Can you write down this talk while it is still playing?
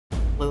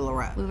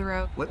LuLaRoe.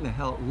 LuLaRoe. What in the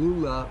hell?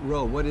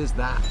 LuLaRoe, what is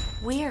that?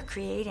 We are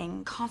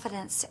creating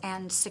confidence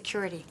and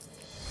security.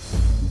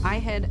 I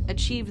had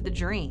achieved the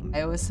dream.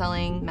 I was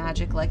selling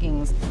magic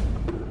leggings.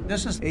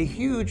 This is a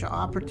huge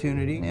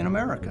opportunity in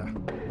America.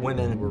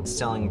 Women were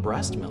selling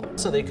breast milk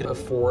so they could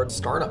afford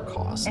startup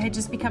costs. It had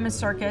just become a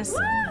circus.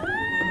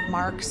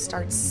 Mark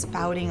starts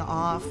spouting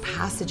off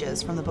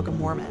passages from the Book of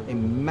Mormon. A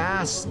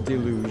mass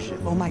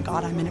delusion. Oh my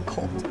God, I'm in a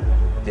cult.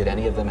 Did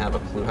any of them have a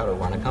clue how to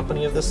run a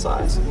company of this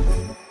size?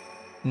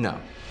 No.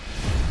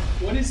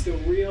 What is the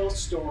real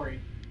story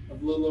of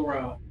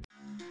LuLaRoe?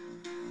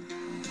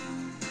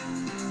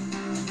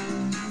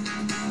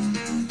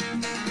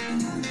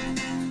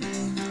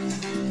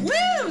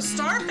 Woo!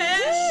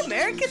 Starfish! Woo,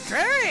 American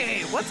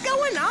Curry! What's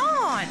going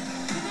on?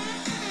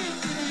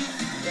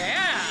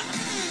 Yeah.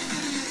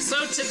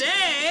 So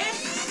today,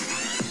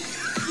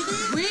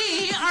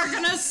 we are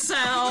gonna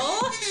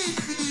sell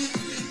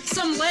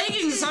some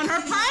leggings on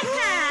our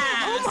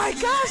podcast. Oh my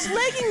gosh,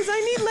 leggings!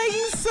 I need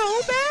leggings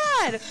so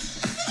bad!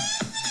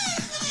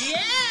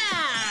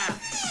 Yeah!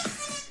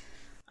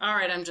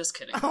 Alright, I'm just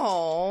kidding.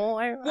 Oh,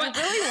 I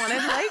really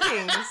wanted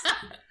leggings.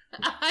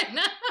 I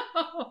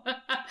know.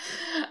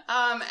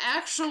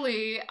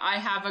 Actually, I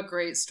have a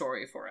great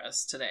story for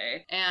us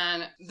today.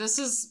 And this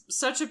is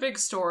such a big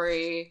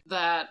story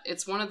that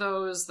it's one of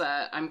those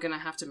that I'm going to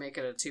have to make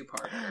it a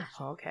two-parter.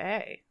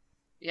 Okay.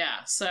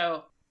 Yeah,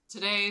 so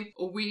today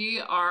we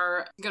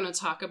are going to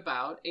talk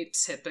about a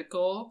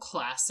typical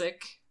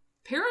classic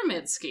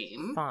pyramid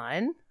scheme.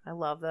 Fun. I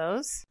love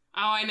those.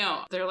 Oh, I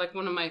know. They're like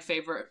one of my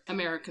favorite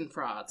American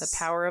frauds. The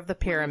power of the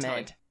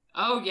pyramid.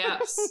 Oh,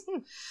 yes.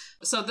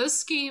 So this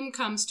scheme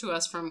comes to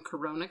us from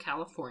Corona,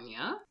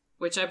 California,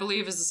 which I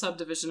believe is a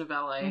subdivision of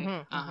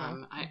LA.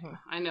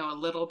 I know a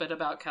little bit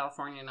about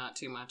California, not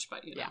too much,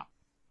 but you know. Yeah.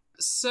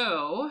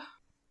 So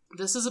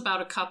this is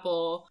about a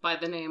couple by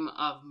the name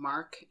of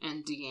Mark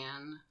and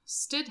Deanne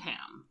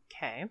Stidham.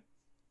 Okay.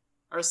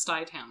 Or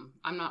Stidham.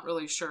 I'm not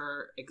really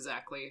sure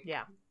exactly.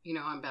 Yeah. You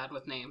know, I'm bad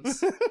with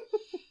names.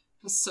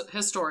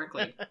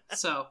 Historically.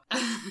 So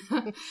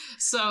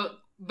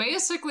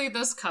basically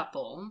this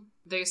couple,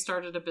 they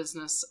started a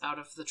business out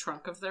of the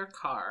trunk of their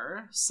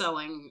car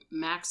selling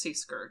maxi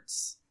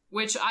skirts,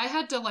 which I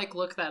had to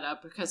look that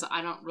up because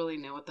I don't really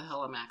know what the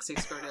hell a maxi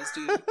skirt is.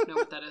 Do you know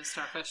what that is,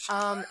 Starfish?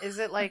 Is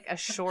it like a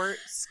short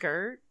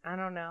skirt? I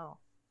don't know.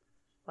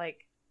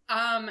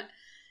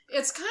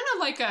 It's kind of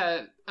like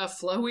a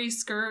flowy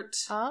skirt.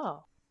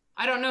 Oh.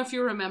 I don't know if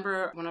you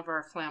remember, one of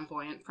our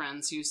flamboyant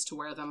friends used to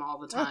wear them all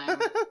the time.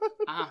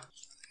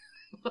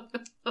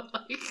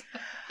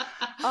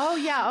 Oh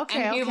yeah,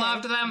 okay. And he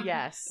loved them.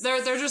 Yes.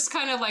 They're just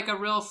kind of like a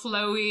real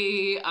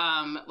flowy,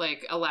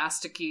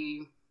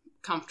 elasticy,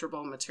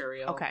 comfortable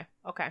material. Okay.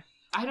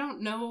 I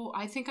don't know.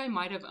 I think I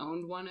might have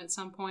owned one at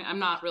some point. I'm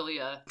not really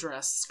a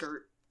dress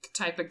skirt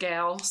type of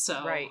gal,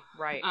 so Right.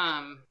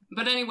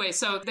 But anyway,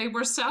 so they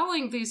were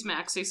selling these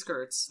maxi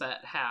skirts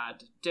that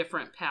had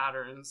different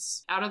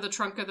patterns out of the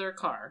trunk of their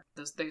car.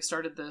 They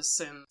started this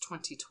in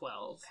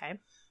 2012. Okay.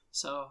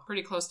 So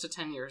pretty close to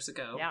 10 years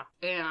ago. Yeah.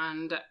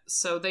 And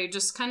so they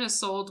just kind of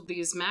sold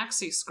these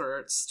maxi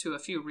skirts to a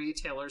few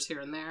retailers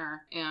here and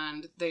there.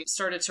 And they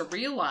started to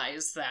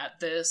realize that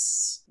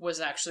this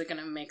was actually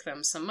going to make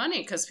them some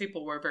money because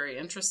people were very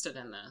interested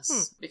in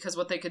this. Because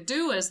what they could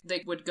do is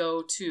they would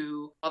go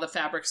to all the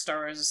fabric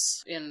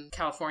stores in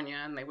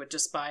California and they would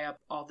just buy up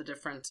all the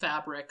different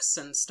fabrics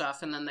and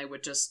stuff. And then they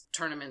would just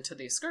turn them into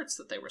these skirts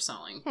that they were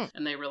selling.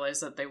 And they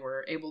realized that they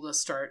were able to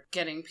start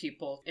getting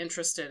people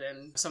interested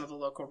in some of the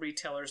local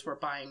retailers were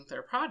buying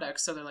their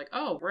products, so they're like,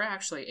 oh, we're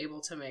actually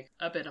able to make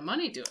a bit of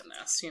money doing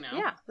this, you know?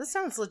 Yeah, this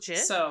sounds legit.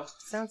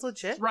 Sounds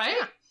legit. Right?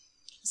 Yeah.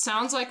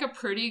 Sounds like a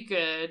pretty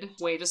good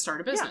way to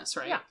start a business,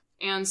 right? Yeah.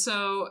 And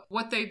so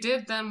what they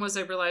did then was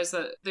they realized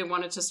that they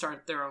wanted to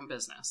start their own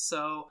business.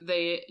 So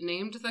they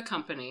named the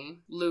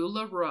company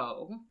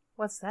LuLaRoe.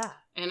 What's that?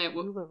 And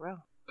LuLaRoe.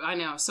 I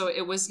know. So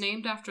it was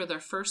named after their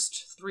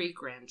first 3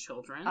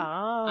 grandchildren.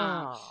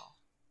 Oh.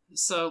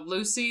 So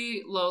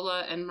Lucy,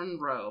 Lola, and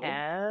Monroe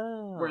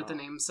were the Oh.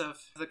 names of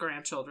the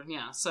grandchildren,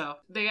 yeah. So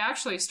they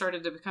actually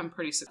started to become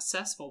pretty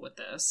successful with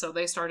this. So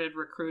they started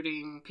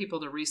recruiting people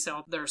to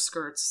resell their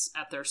skirts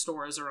at their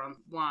stores or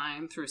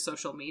online through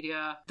social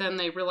media. Then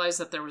they realized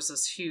that there was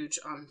this huge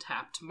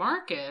untapped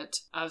market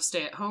of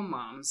stay-at-home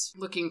moms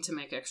looking to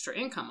make extra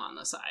income on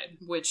the side,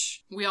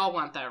 which we all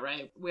want that,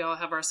 right? We all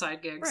have our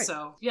side gigs, Right.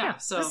 so yeah.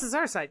 So this is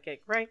our side gig,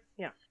 right?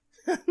 Yeah.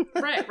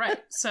 right.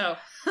 So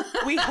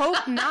we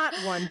hope not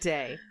one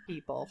day,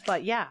 people.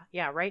 But yeah,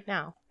 right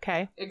now.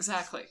 Okay.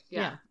 Exactly.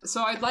 Yeah.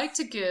 So I'd like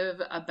to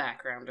give a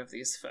background of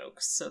these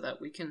folks so that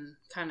we can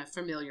kind of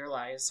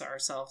familiarize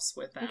ourselves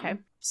with them. Okay.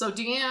 So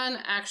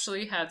Deanne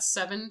actually had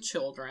 7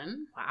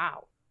 children.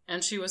 Wow.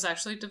 And she was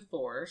actually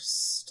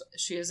divorced.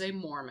 She is a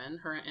Mormon.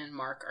 Her and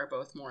Mark are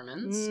both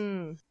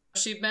Mormons.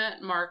 She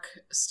met Mark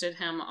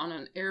Stidham on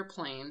an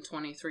airplane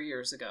 23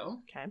 years ago.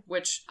 Okay.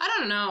 Which, I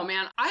don't know,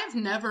 man. I've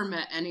never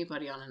met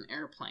anybody on an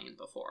airplane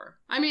before.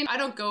 I mean, I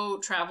don't go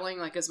traveling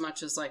like as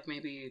much as like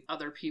maybe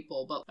other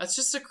people, but it's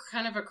just a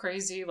kind of a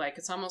crazy, like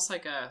it's almost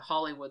like a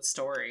Hollywood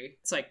story.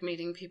 It's like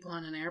meeting people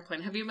on an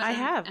airplane. Have you met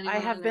anyone I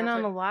have been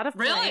on a lot of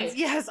planes. Really?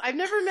 Yes. I've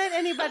never met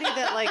anybody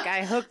that like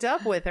I hooked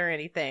up with or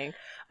anything.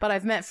 But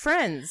I've met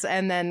friends,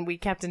 and then we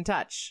kept in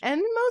touch.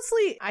 And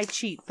mostly I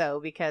cheat, though,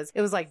 because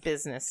it was like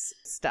business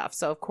stuff.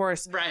 So, of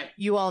course,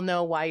 you all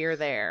know why you're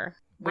there.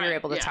 We were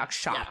able to talk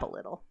shop a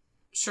little.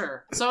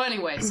 Sure. So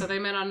anyway, so they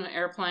met on an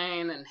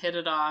airplane and hit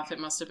it off. It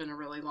must have been a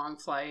really long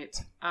flight.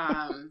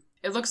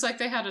 It looks like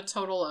they had a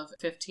total of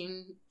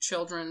 15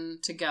 children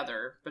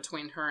together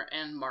between her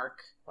and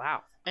Mark.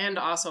 Wow. And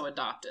also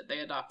adopted. They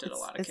adopted a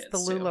lot of kids,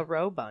 It's the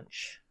LuLaRoe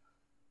bunch.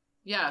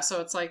 Yeah, so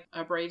it's like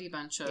a Brady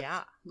bunch of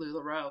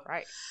LuLaRoe.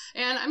 Right.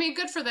 And I mean,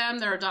 good for them.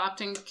 They're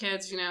adopting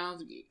kids, you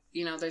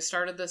know, they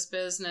started this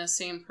business,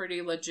 seemed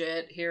pretty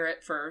legit here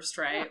at first,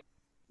 right? Yeah.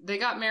 They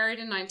got married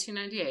in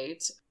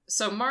 1998.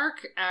 So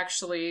Mark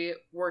actually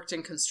worked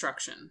in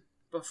construction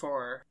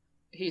before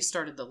he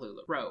started the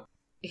LuLaRoe.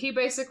 He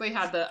basically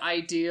had the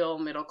ideal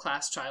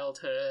middle-class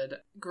childhood,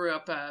 grew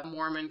up a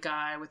Mormon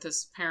guy with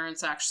his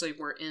parents actually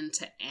were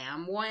into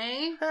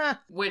Amway,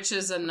 which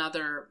is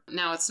another,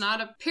 now it's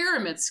not a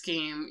pyramid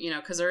scheme, you know,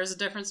 because there is a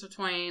difference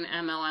between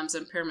MLMs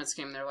and pyramid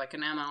scheme. They're like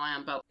an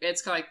MLM, but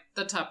it's like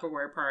the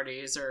Tupperware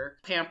parties or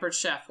Pampered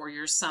Chef where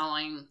you're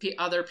selling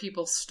other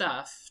people's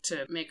stuff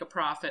to make a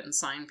profit and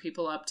sign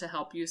people up to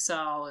help you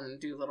sell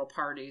and do little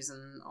parties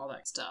and all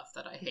that stuff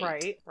that I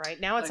hate. Right.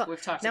 Now it's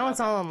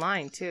like all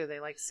online too. They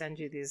like send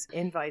you these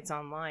invites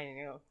online and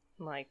you're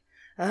like,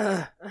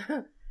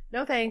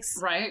 no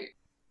thanks. Right.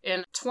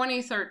 In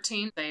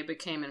 2013, they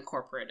became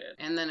incorporated.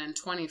 And then in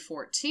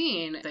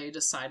 2014, they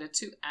decided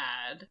to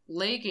add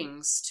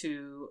leggings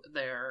to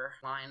their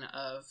line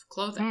of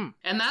clothing.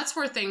 And that's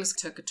where things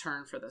took a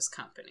turn for this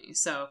company.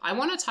 So I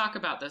want to talk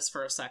about this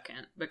for a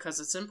second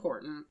because it's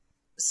important.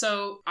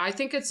 So I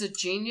think it's a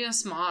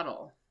genius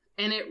model.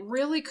 And it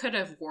really could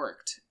have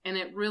worked. And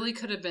it really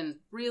could have been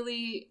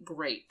really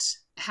great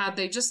had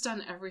they just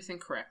done everything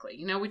correctly.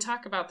 You know, we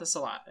talk about this a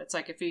lot. It's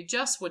like if you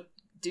just would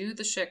do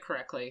the shit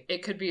correctly,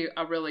 it could be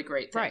a really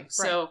great thing. Right.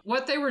 So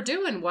what they were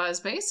doing was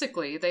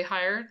basically they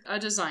hired a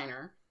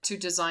designer to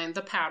design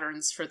the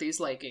patterns for these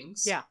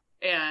leggings. Yeah.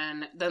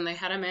 And then they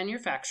had a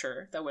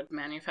manufacturer that would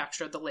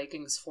manufacture the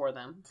leggings for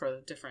them for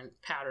the different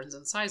patterns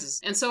and sizes.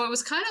 And so it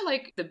was kind of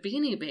like the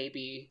Beanie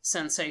Baby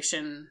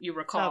sensation you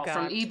recall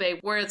from eBay,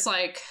 where it's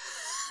like,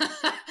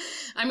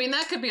 I mean,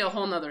 that could be a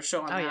whole nother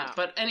show on that. Yeah.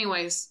 But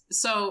anyways,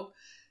 so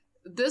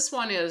this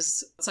one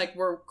is, it's like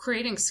we're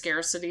creating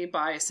scarcity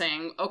by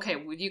saying, okay,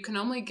 well, you can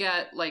only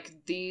get like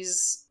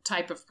these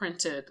type of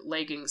printed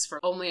leggings for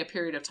only a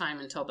period of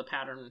time until the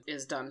pattern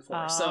is done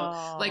for. So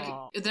like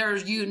they're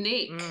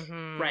unique,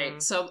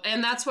 right? So,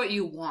 and that's what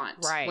you want.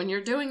 Right. When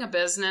you're doing a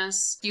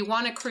business, you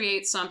want to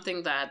create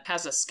something that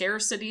has a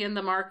scarcity in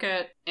the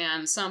market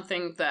and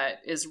something that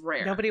is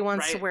rare. Nobody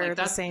wants to wear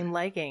the same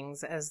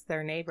leggings as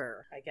their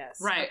neighbor, I guess.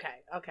 Right.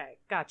 Okay.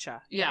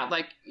 Gotcha. Yeah,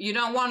 like you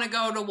don't want to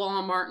go to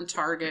Walmart and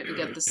Target and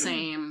get the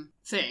same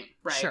thing,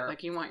 right? Sure.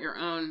 Like you want your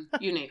own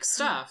unique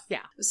stuff.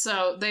 Yeah.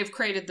 So they've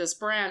created this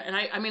brand, and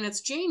I mean,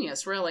 it's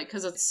genius, really,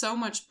 because it's so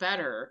much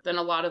better than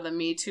a lot of the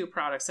Me Too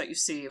products that you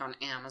see on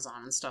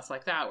Amazon and stuff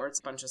like that, where it's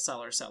a bunch of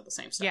sellers sell the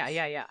same stuff.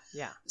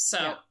 Yeah.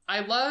 So I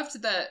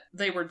loved that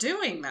they were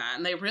doing that,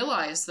 and they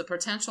realized the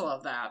potential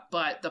of that.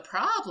 But the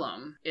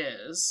problem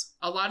is,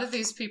 a lot of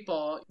these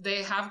people,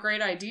 they have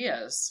great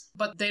ideas,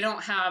 but they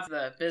don't have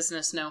the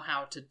business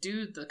know-how to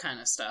do the kind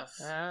of stuff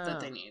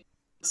that they need.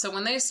 So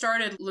when they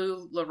started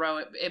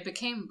LuLaRoe, it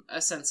became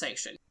a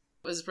sensation.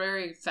 It was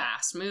very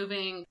fast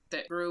moving.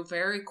 That grew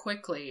very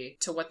quickly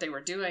to what they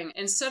were doing.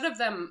 Instead of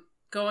them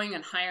going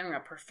and hiring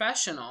a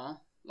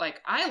professional,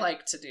 like I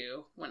like to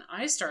do when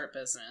I start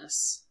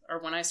business,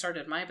 or when I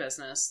started my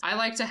business, I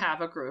like to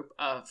have a group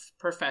of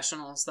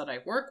professionals that I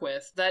work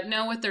with that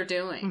know what they're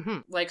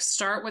doing. Like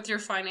start with your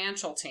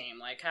financial team,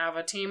 like have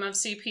a team of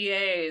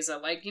CPAs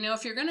that, like, you know,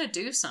 if you're going to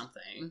do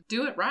something,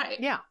 do it right.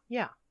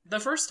 Yeah.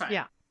 The first time.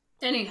 Yeah.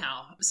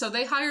 Anyhow, so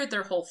they hired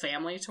their whole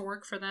family to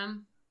work for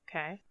them.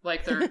 Okay.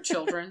 Like their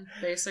children,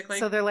 basically.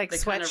 So they're like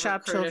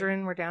sweatshop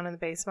children. We're down in the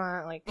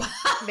basement, like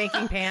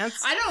making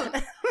pants. I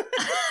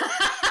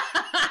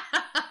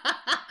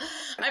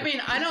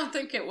don't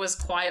think it was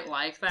quite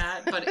like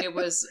that, but it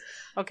was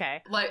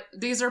okay. Like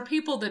these are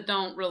people that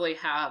don't really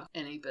have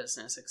any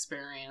business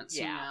experience,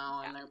 you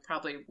know, and they're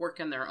probably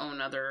working their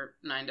own other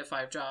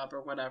 9-to-5 job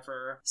or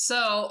whatever.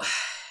 So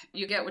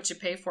you get what you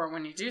pay for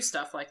when you do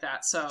stuff like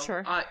that. So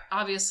sure.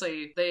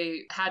 Obviously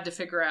they had to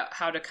figure out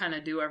how to kind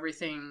of do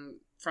everything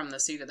from the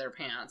seat of their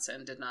pants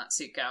and did not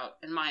seek out,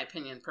 in my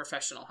opinion,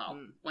 professional help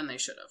when they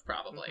should have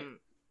probably.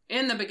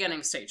 in the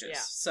beginning stages. Yeah.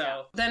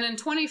 So then in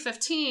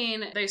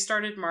 2015, they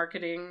started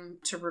marketing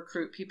to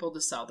recruit people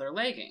to sell their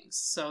leggings.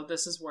 So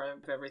this is where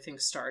everything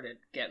started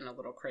getting a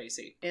little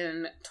crazy.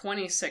 In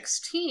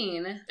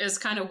 2016 is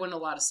kind of when a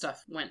lot of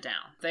stuff went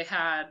down. They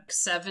had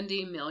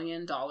 $70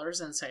 million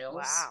in sales.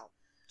 Wow.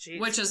 Jeez.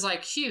 Which is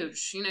like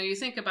huge. You know, you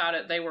think about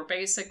it, they were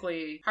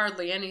basically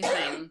hardly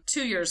anything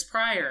 2 years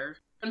prior.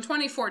 In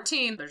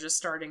 2014, they're just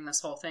starting this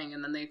whole thing,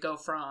 and then they go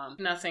from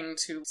nothing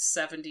to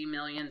 $70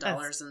 million in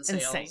sales.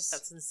 Insane.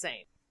 That's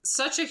insane.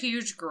 Such a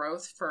huge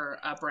growth for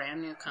a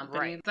brand new company.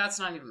 Right. That's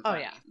not even funny.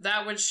 Oh, yeah.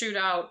 That would shoot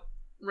out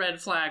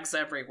red flags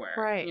everywhere.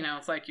 Right. You know,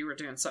 if like you were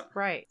doing something.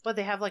 Right. But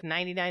they have like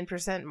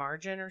 99%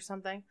 margin or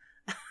something?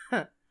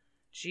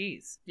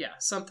 Jeez. Yeah,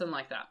 something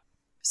like that.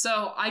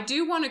 So I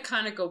do want to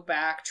kind of go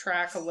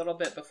backtrack a little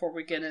bit before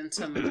we get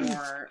into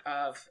more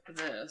of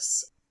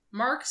this.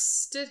 Mark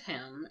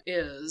Stidham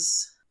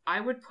is, I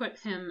would put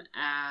him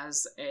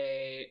as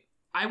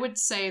I would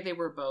say they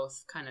were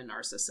both kind of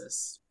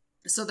narcissists.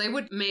 So they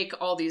would make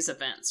all these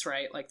events,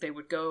 right? Like they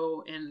would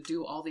go and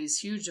do all these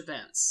huge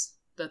events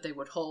that they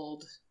would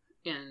hold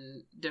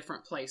in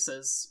different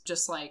places,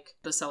 just like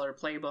the Seller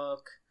Playbook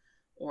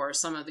or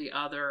some of the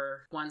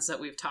other ones that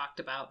we've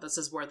talked about. This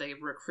is where they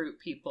recruit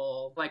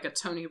people, like a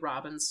Tony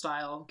Robbins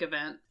style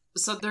event.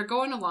 So they're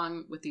going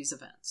along with these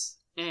events.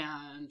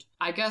 And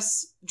I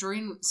guess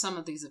during some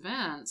of these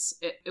events,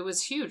 it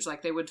was huge.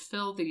 Like they would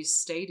fill these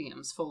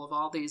stadiums full of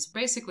all these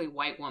basically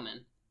white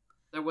women.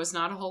 There was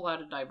not a whole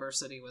lot of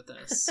diversity with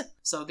this.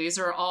 So these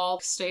are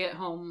all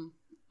stay-at-home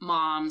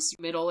moms,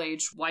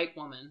 middle-aged white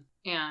women.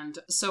 And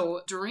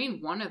so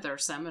during one of their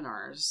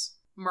seminars,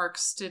 Mark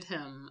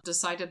Stidham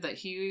decided that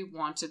he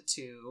wanted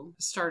to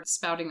start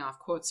spouting off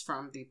quotes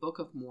from the Book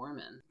of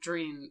Mormon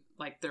during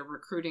like their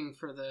recruiting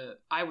for the,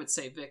 I would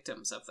say,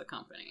 victims of the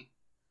company.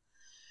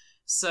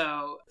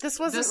 So this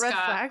wasn't red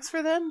flags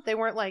for them? They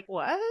weren't like,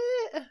 what?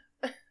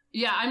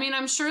 Yeah, I mean,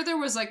 I'm sure there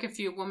was like a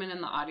few women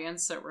in the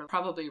audience that were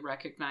probably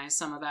recognized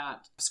some of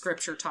that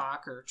scripture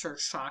talk or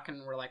church talk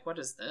and were like, what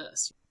is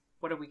this?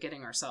 What are we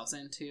getting ourselves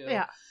into?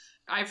 Yeah.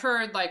 I've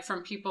heard like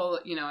from people,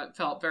 you know, it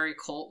felt very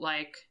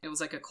cult-like. It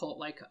was like a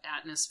cult-like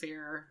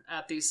atmosphere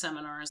at these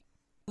seminars.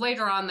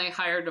 Later on, they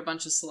hired a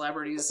bunch of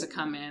celebrities to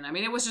come in. I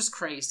mean, it was just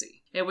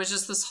crazy. It was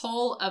just this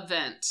whole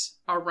event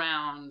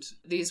around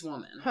these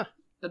women. Huh.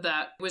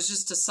 That was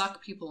just to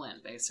suck people in,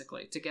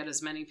 basically, to get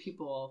as many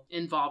people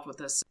involved with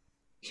this.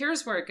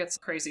 Here's where it gets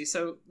crazy.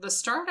 So the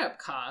startup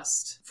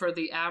cost for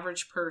the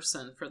average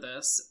person for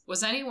this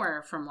was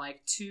anywhere from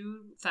like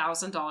 $2,000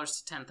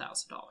 to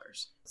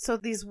 $10,000. So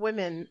these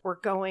women were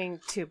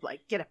going to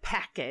like get a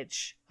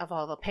package of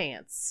all the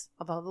pants,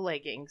 of all the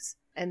leggings,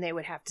 and they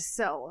would have to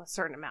sell a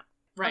certain amount.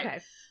 Right. Okay.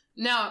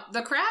 Now,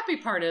 the crappy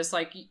part is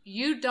like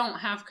you don't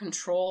have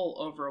control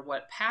over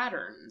what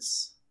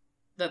patterns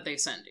that they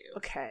send you.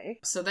 Okay.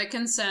 So they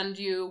can send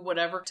you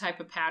whatever type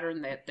of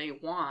pattern that they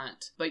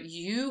want, but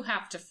you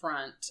have to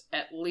front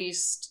at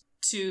least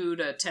 $2,000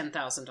 to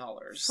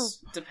 $10,000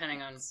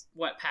 depending on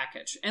what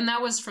package. And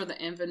that was for the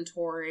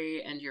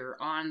inventory and your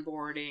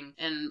onboarding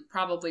and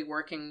probably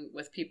working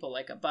with people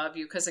like above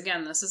you. Because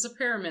again, this is a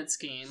pyramid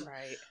scheme.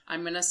 Right.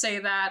 I'm going to say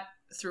that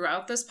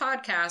throughout this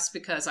podcast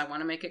because I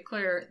want to make it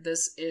clear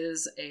this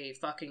is a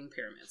fucking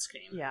pyramid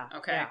scheme. Yeah.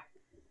 Okay. Yeah.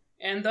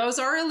 And those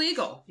are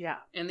illegal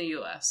in the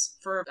U.S.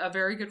 for a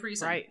very good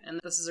reason. Right. And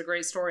this is a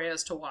great story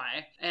as to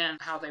why and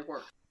how they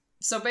work.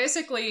 So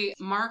basically,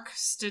 Mark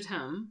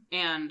Stidham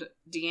and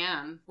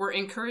Deanne were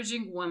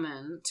encouraging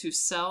women to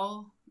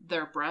sell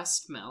their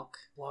breast milk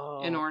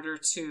in order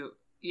to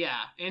get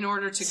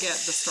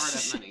the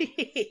startup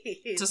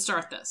money to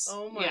start this.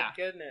 Oh my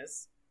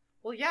goodness.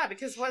 Well, yeah,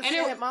 because what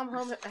mom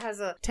home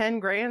has a 10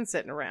 grand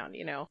sitting around,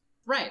 you know?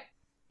 Right.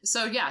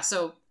 So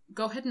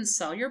go ahead and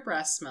sell your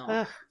breast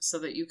milk so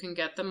that you can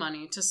get the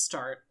money to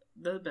start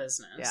the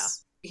business. Yeah.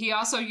 He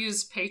also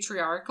used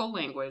patriarchal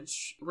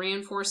language,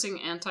 reinforcing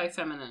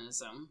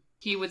anti-feminism.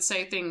 He would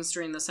say things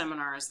during the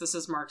seminars. This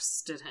is Mark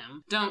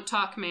Stidham. Don't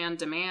talk man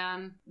to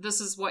man. This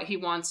is what he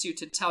wants you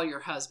to tell your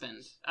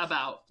husband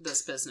about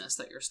this business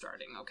that you're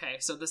starting, okay?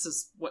 So this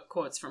is what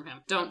quotes from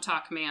him. Don't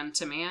talk man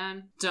to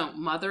man. Don't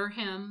mother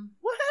him.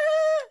 What?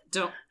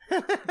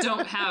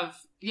 Don't have...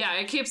 Yeah,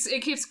 it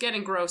keeps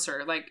getting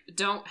grosser. Like,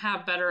 don't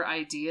have better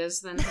ideas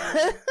than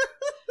him.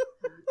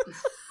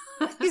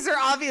 These are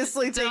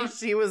obviously things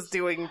she was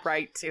doing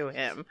right to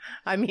him.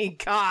 I mean,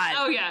 God.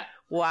 Oh, yeah.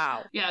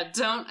 Wow. Yeah,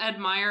 don't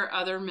admire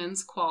other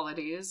men's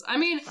qualities. I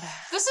mean,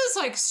 this is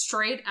like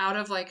straight out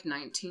of like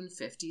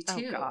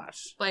 1952. Oh,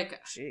 gosh. Like,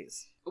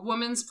 jeez.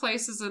 Women's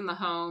places in the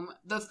home.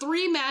 The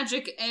 3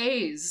 magic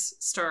A's,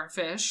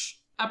 Starfish.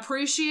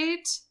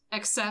 Appreciate,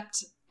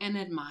 accept, and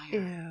admire.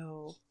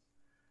 Ew.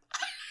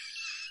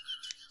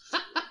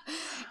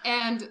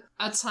 And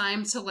A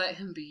time to let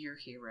him be your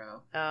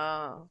hero.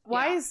 Oh.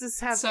 Why Yeah. does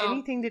this have So-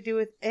 anything to do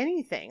with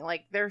anything?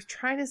 Like, they're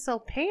trying to sell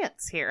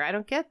pants here. I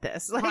don't get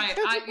this. Like,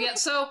 Right.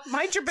 So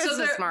mind your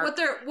business, Mark.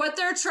 What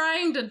they're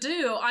trying to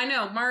do, I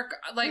know, Mark,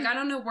 like, I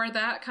don't know where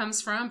that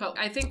comes from, but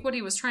I think what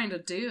he was trying to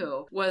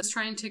do was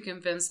trying to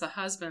convince the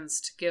husbands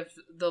to give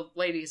the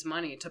ladies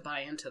money to buy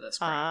into this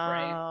group,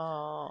 right?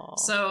 Oh.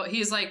 So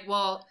he's like,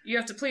 well, you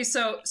have to please.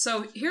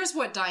 So here's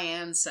what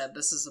Diane said.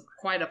 This is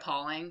quite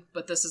appalling,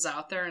 but this is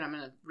out there, and I'm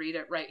going to read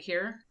it right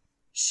here.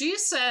 She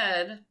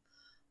said,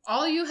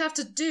 all you have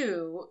to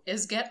do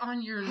is get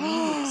on your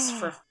knees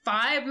for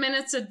 5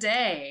 minutes a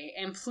day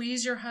and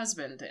please your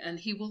husband, and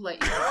he will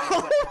let you buy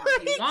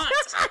whatever you want.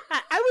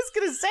 I was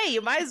going to say,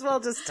 you might as well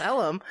just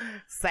tell him.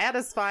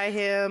 Satisfy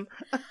him.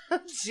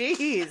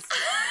 Jeez.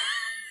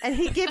 And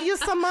he give you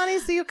some money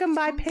so you can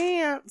buy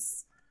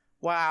pants.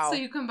 Wow. So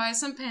you can buy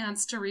some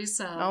pants to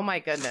resell. Oh my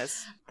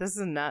goodness. This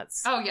is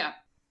nuts. Oh, yeah.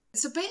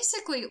 So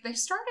basically, they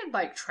started,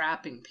 like,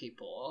 trapping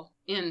people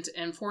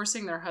and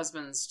forcing their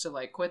husbands to,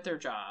 like, quit their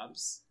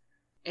jobs.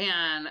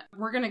 And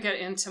we're going to get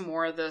into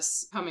more of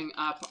this coming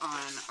up on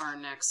our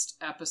next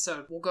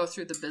episode. We'll go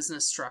through the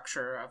business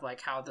structure of,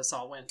 like, how this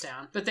all went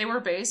down. But they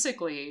were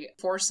basically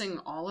forcing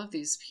all of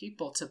these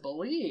people to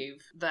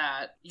believe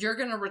that you're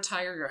going to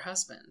retire your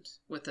husband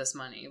with this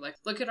money. Like,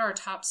 look at our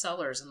top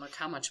sellers and look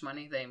how much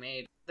money they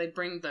made. They'd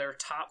bring their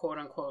top, quote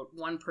unquote,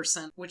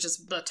 1%, which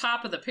is the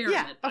top of the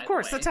pyramid. Yeah, of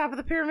course. The top of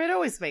the pyramid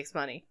always makes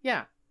money.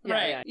 Yeah. Yeah,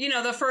 right. yeah. You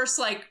know, the first,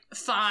 like,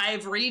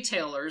 5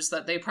 retailers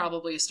that they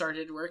probably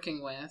started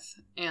working with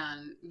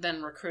and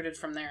then recruited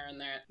from there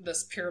in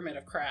this pyramid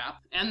of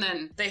crap. And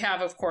then they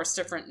have, of course,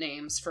 different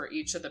names for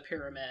each of the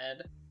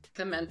pyramid.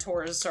 The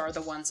mentors are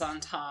the ones on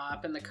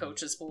top and the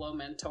coaches below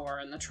mentor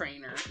and the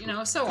trainer, you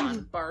know, so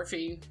on.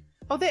 Barfy.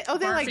 Oh, they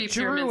like Barfy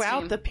drew pyramid out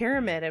scheme. the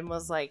pyramid and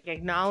was like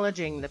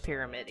acknowledging the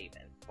pyramid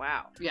even.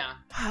 Wow. Yeah.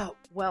 Oh,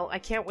 well, I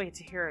can't wait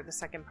to hear the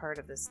second part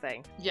of this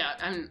thing. Yeah,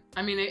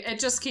 I mean, it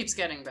just keeps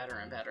getting better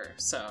and better.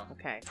 So,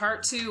 Okay.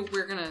 Part 2,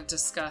 we're going to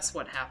discuss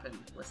what happened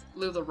with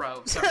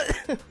LuLaRoe.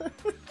 Sorry.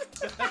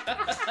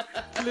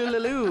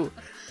 Lulu.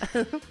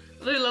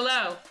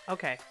 LuLaRoe.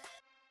 Okay.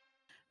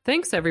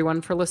 Thanks,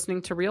 everyone, for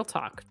listening to Real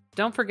Talk.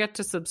 Don't forget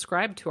to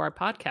subscribe to our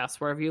podcast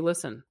wherever you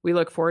listen. We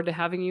look forward to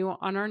having you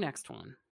on our next one.